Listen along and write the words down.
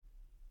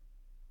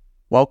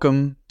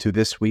Welcome to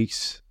this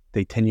week's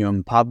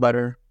Datinuum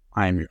Podletter.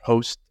 I am your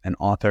host and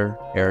author,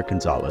 Eric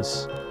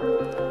Gonzalez.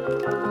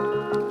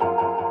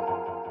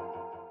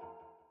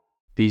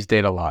 These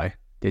Data Lie,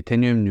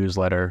 Datinuum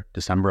Newsletter,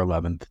 December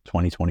 11th,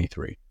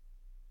 2023.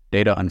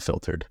 Data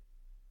unfiltered.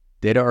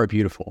 Data are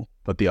beautiful,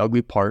 but the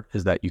ugly part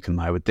is that you can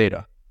lie with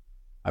data.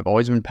 I've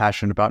always been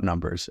passionate about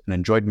numbers and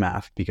enjoyed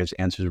math because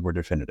answers were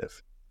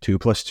definitive. 2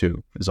 plus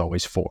 2 is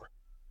always 4.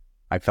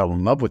 I fell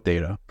in love with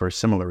data for a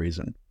similar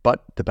reason,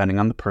 but depending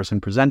on the person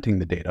presenting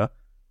the data,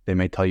 they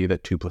may tell you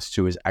that 2 plus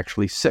 2 is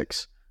actually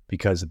 6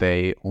 because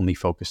they only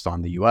focused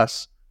on the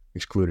US,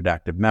 excluded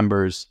active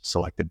members,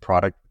 selected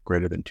product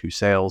greater than 2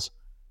 sales,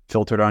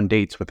 filtered on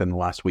dates within the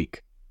last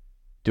week.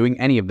 Doing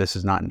any of this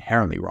is not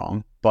inherently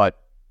wrong,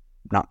 but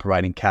not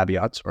providing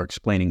caveats or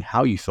explaining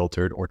how you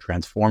filtered or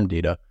transformed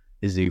data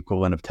is the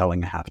equivalent of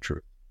telling a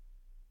half-truth.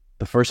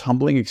 The first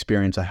humbling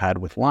experience I had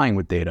with lying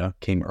with data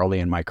came early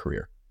in my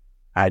career.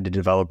 I had to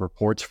develop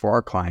reports for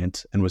our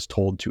clients and was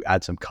told to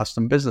add some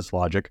custom business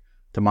logic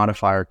to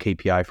modify our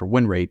KPI for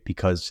win rate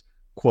because,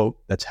 quote,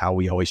 that's how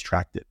we always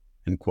tracked it,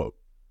 end quote.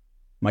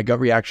 My gut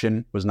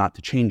reaction was not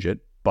to change it,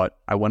 but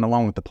I went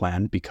along with the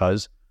plan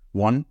because,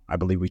 1, I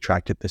believe we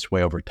tracked it this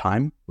way over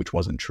time, which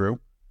wasn't true.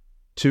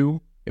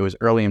 2, it was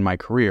early in my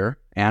career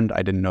and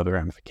I didn't know the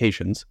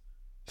ramifications.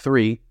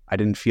 3, I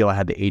didn't feel I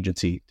had the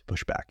agency to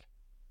push back.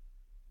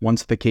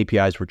 Once the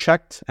KPIs were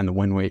checked and the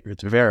win rate was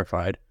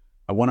verified,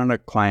 I went on a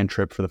client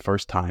trip for the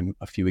first time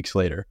a few weeks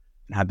later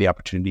and had the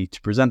opportunity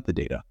to present the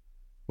data.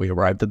 We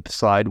arrived at the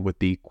slide with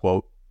the,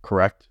 quote,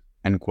 correct,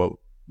 end quote,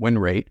 win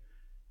rate,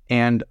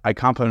 and I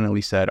confidently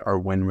said our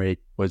win rate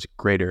was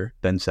greater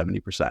than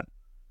 70%.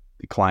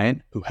 The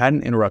client, who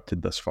hadn't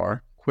interrupted thus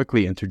far,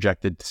 quickly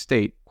interjected to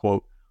state,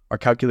 quote, our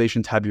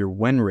calculations have your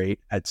win rate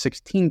at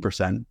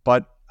 16%,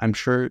 but I'm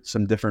sure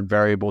some different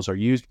variables are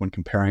used when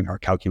comparing our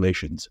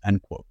calculations,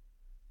 end quote.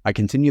 I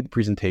continued the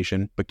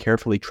presentation, but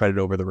carefully treaded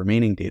over the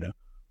remaining data,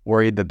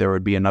 worried that there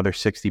would be another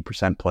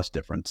 60% plus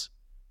difference.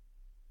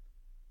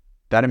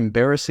 That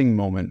embarrassing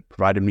moment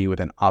provided me with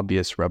an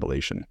obvious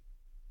revelation.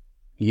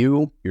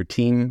 You, your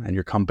team, and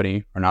your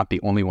company are not the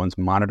only ones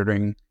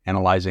monitoring,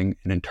 analyzing,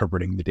 and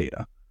interpreting the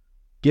data.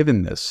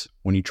 Given this,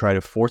 when you try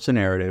to force a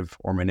narrative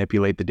or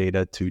manipulate the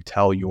data to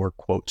tell your,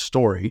 quote,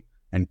 story,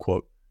 end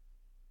quote,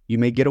 you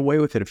may get away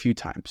with it a few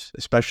times,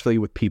 especially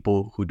with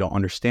people who don't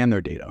understand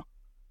their data.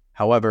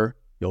 However,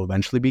 you'll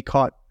eventually be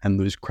caught and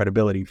lose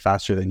credibility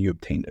faster than you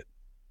obtained it.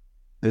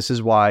 This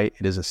is why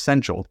it is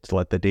essential to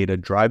let the data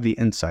drive the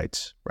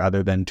insights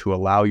rather than to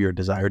allow your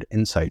desired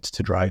insights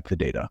to drive the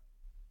data.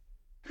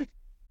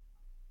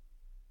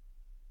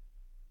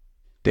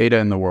 Data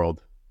in the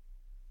world.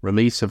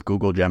 Release of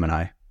Google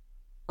Gemini.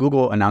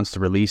 Google announced the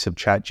release of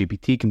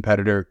ChatGPT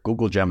competitor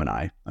Google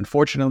Gemini.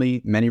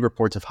 Unfortunately, many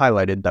reports have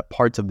highlighted that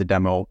parts of the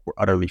demo were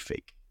utterly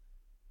fake.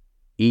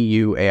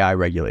 EU AI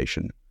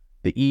regulation.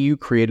 The EU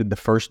created the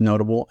first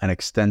notable and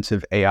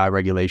extensive AI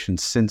regulation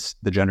since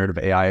the generative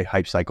AI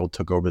hype cycle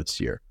took over this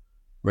year.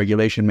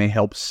 Regulation may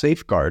help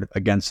safeguard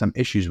against some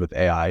issues with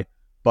AI,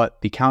 but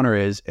the counter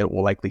is it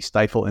will likely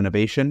stifle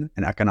innovation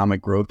and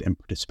economic growth in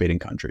participating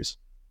countries.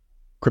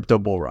 Crypto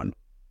bull run.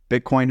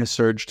 Bitcoin has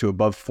surged to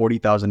above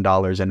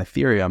 $40,000 and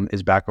Ethereum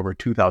is back over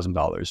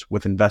 $2,000,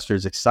 with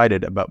investors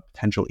excited about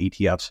potential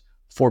ETFs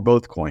for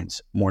both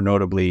coins, more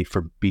notably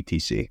for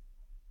BTC.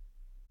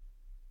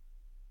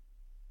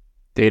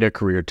 Data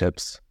career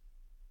tips.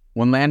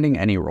 When landing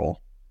any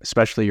role,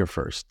 especially your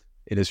first,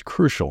 it is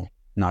crucial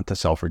not to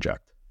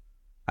self-reject.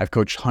 I've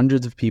coached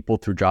hundreds of people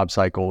through job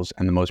cycles,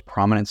 and the most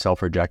prominent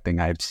self-rejecting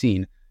I have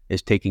seen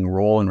is taking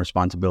role and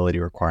responsibility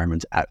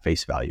requirements at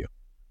face value.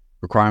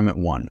 Requirement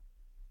 1.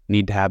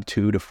 Need to have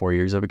 2 to 4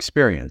 years of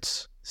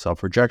experience.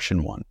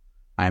 Self-rejection 1.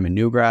 I am a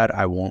new grad,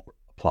 I won't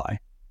apply.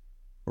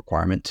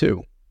 Requirement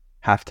 2.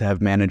 Have to have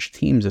managed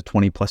teams of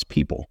 20 plus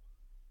people.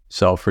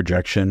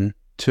 Self-rejection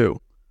 2.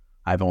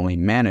 I've only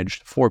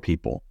managed 4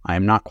 people. I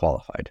am not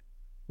qualified.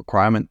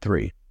 Requirement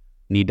 3.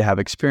 Need to have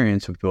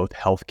experience with both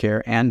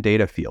healthcare and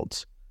data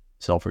fields.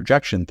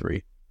 Self-rejection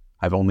 3.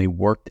 I've only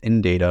worked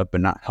in data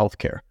but not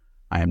healthcare.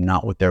 I am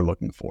not what they're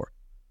looking for.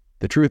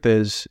 The truth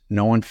is,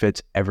 no one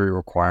fits every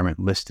requirement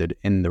listed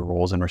in the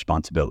roles and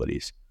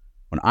responsibilities.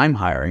 When I'm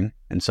hiring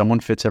and someone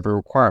fits every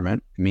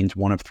requirement, it means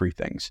one of 3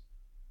 things.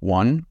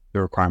 1,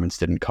 the requirements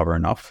didn't cover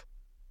enough.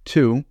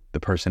 2, the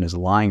person is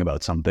lying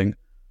about something.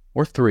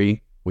 Or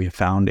 3, we have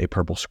found a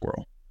purple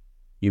squirrel.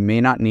 You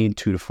may not need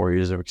 2 to 4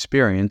 years of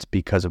experience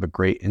because of a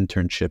great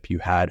internship you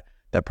had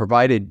that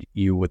provided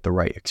you with the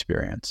right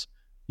experience.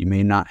 You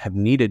may not have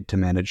needed to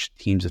manage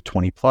teams of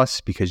 20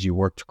 plus because you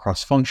worked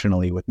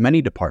cross-functionally with many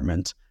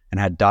departments and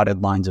had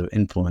dotted lines of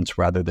influence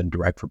rather than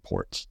direct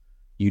reports.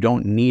 You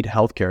don't need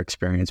healthcare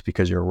experience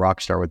because you're a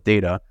rock star with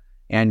data,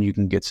 and you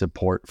can get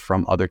support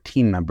from other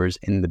team members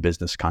in the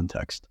business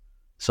context.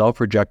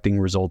 Self-rejecting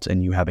results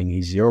in you having a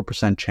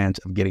 0% chance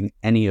of getting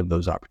any of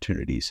those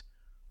opportunities.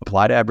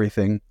 Apply to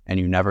everything, and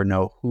you never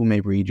know who may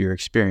read your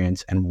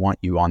experience and want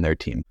you on their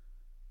team.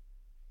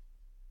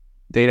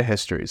 Data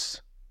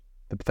histories.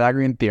 The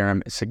Pythagorean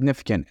theorem is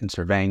significant in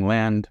surveying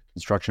land,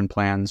 construction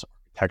plans,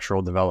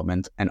 architectural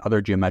development, and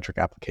other geometric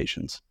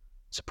applications.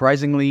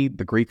 Surprisingly,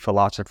 the Greek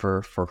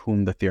philosopher for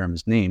whom the theorem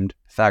is named,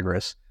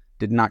 Pythagoras,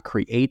 did not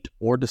create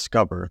or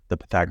discover the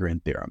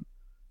Pythagorean theorem.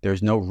 There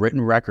is no written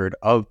record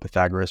of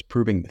Pythagoras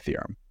proving the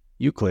theorem.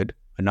 Euclid,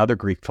 another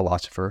Greek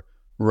philosopher,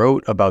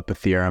 wrote about the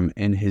theorem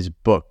in his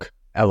book,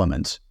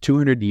 Elements,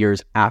 200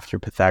 years after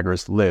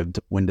Pythagoras lived,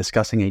 when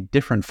discussing a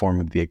different form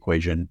of the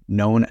equation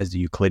known as the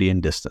Euclidean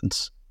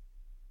distance.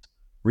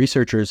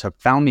 Researchers have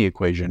found the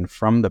equation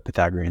from the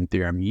Pythagorean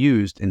theorem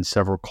used in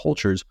several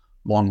cultures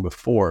long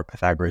before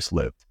Pythagoras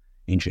lived.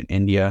 Ancient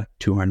India,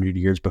 200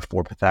 years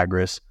before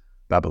Pythagoras,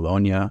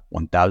 Babylonia,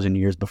 1,000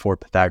 years before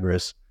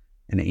Pythagoras,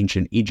 and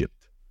ancient Egypt,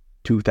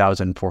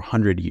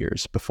 2,400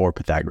 years before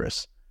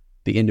Pythagoras.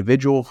 The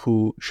individual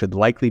who should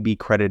likely be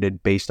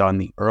credited based on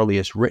the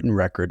earliest written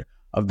record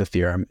of the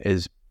theorem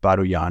is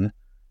Baruyan,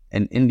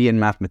 an Indian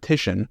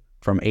mathematician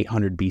from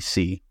 800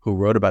 BC who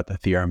wrote about the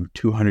theorem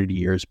 200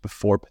 years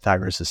before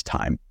Pythagoras'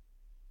 time.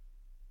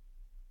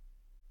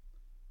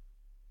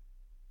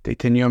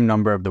 Datinuum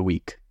number of the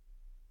week,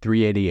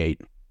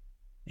 388.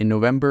 In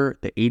November,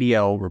 the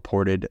ADL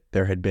reported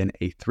there had been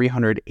a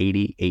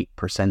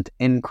 388%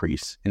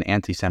 increase in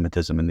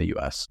anti-Semitism in the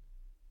U.S.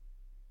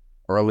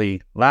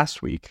 Early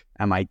last week,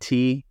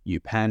 MIT,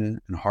 UPenn,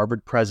 and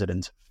Harvard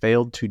presidents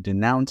failed to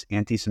denounce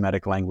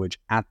anti-Semitic language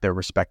at their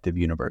respective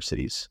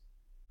universities.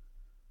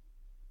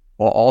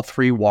 While all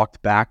three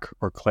walked back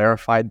or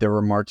clarified their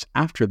remarks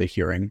after the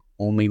hearing,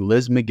 only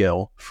Liz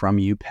McGill from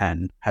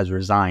UPenn has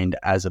resigned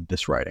as of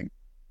this writing.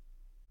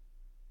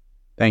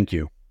 Thank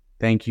you.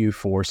 Thank you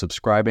for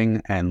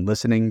subscribing and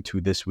listening to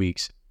this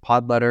week's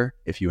Podletter.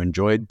 If you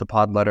enjoyed the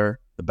Podletter,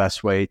 the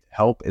best way to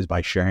help is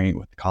by sharing it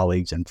with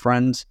colleagues and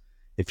friends.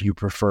 If you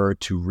prefer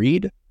to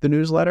read the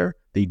newsletter,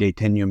 the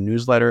Datinuum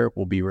newsletter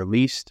will be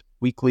released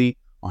weekly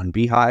on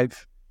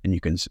Beehive, and you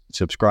can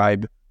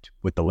subscribe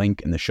with the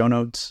link in the show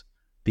notes.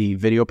 The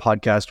video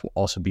podcast will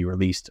also be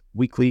released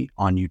weekly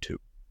on YouTube.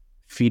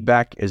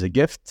 Feedback is a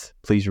gift.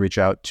 Please reach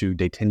out to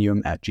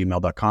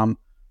datinuum@gmail.com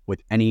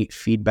with any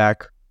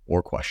feedback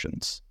or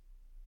questions.